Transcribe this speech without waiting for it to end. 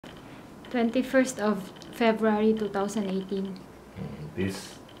21st of February 2018.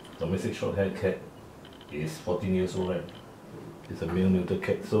 This domestic short-haired cat is 14 years old, right? It's a male neuter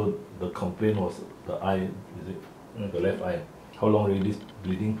cat. So the complaint was the eye, is it? The left eye. How long already this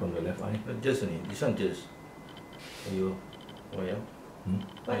bleeding from the left eye? Just only. This one just. Ayo. Oh yeah.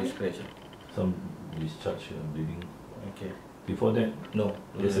 Eye scratch. Some discharge bleeding. Okay. Before that? No.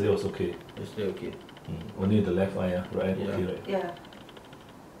 Yesterday was okay. Yesterday okay. Only the left eye, right? Yeah. Okay, right? Yeah.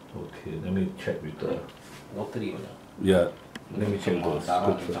 Okay, let me check with the... Watery. Yeah. Let me check the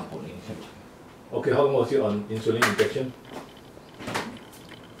scope first. Okay, how long was you on insulin injection?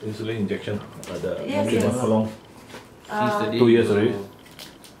 Insulin injection? Yes. How long? Since the day 2 years already?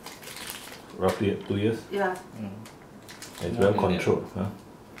 Roughly 2 years? Yeah. It's well controlled, huh?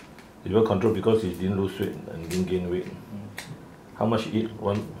 It's well controlled because you didn't lose weight and didn't gain weight. How much you eat?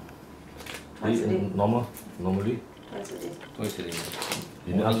 Once a day. Normally? Once a day. Twice a day.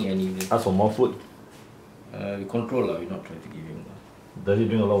 You didn't ask for more food? We control lah. We not try to give him. Does he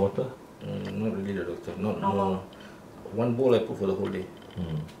drink a lot of water? Not really, the doctor. No. One bowl I put for the whole day.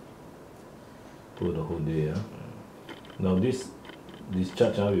 For the whole day, yeah. Now this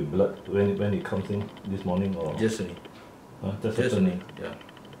discharge with blood when it comes in this morning or Just only. Just only. Yeah.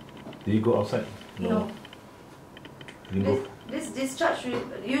 Did you go outside? No. Didn't go. This discharge,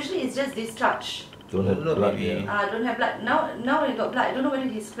 usually it's just discharge. Don't have No, blood. maybe. Don't have blood. Now he got blood. I don't know whether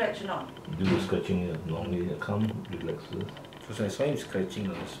he's scratched or not. Do the scratching here. Normally come, relaxes. Because I saw him scratching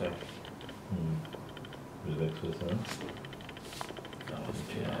on the side. Relaxes, huh?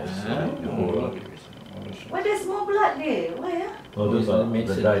 Why there's more blood there? Why? Oh, those are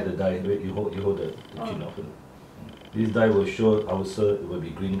the dye. Wait, you hold the chin off. This dye will show ulcer. It will be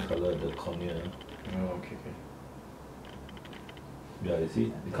green color. The cornea. Oh, okay. Yeah, you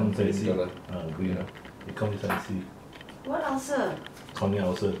see, it comes inside. See, green. It comes inside. See. What ulcer? Cornea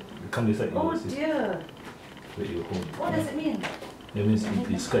ulcer. It comes inside. Oh see. dear. Wait, you hold. What does it mean? That means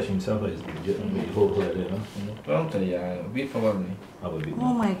he scratched himself. Like you hold like that, huh? Well, a bit probably. Up a bit.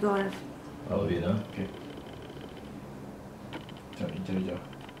 Oh my god. Up a bit, huh? Okay.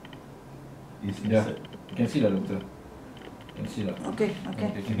 It's Yeah. inside. You can see that, doctor. You can see that. Okay.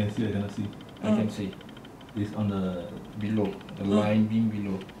 You can see. I cannot see. I can see. It's on the Below. The line being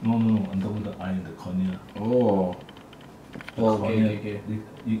below. no, on top of the eye, the cornea. Oh. The Oh, cornea. okay.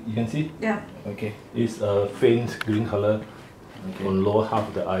 You can see? Yeah. Okay. It's a faint green color on lower half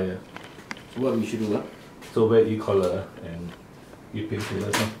of the eye. So what we should do, So wear e-collar and you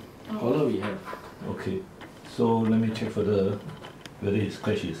painkillers. Color we have. Okay. So let me check further whether his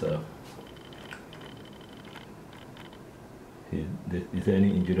scratch is is there any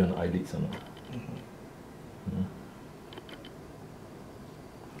injury on the eyelids or not?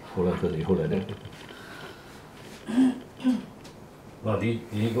 Hold on first, you hold like that. Now, did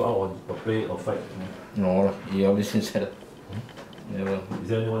he go out or play or fight? No, he always inside. Never. Is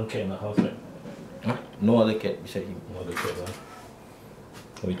there only one cat in the house, right? Huh? No other cat beside him. No other cat, huh?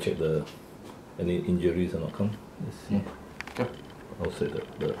 Let me check any injuries or not. Come, let's see. Okay. Outside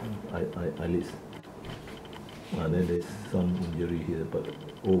the eyelids. Then there's some injury here, but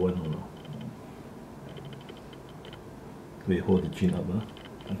O1 or no? Wait, hold the chin up, huh?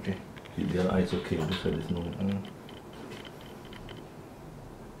 Okay. The other eye is okay, looks like there's no...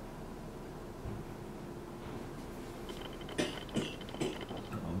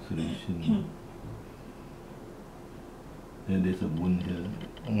 ulceration. Then there's a wound here.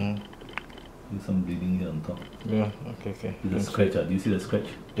 There's some bleeding here on top. Yeah, okay. There's a scratch, do you see the scratch?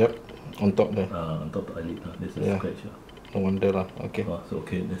 Yep, on top there. On top of the eyelid, there's a scratch. No wonder lah, okay. So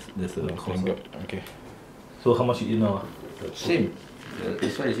okay, that's the cause. Okay. So how much you eat now? Same.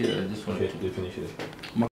 That's why I said this one. Okay, you finish it.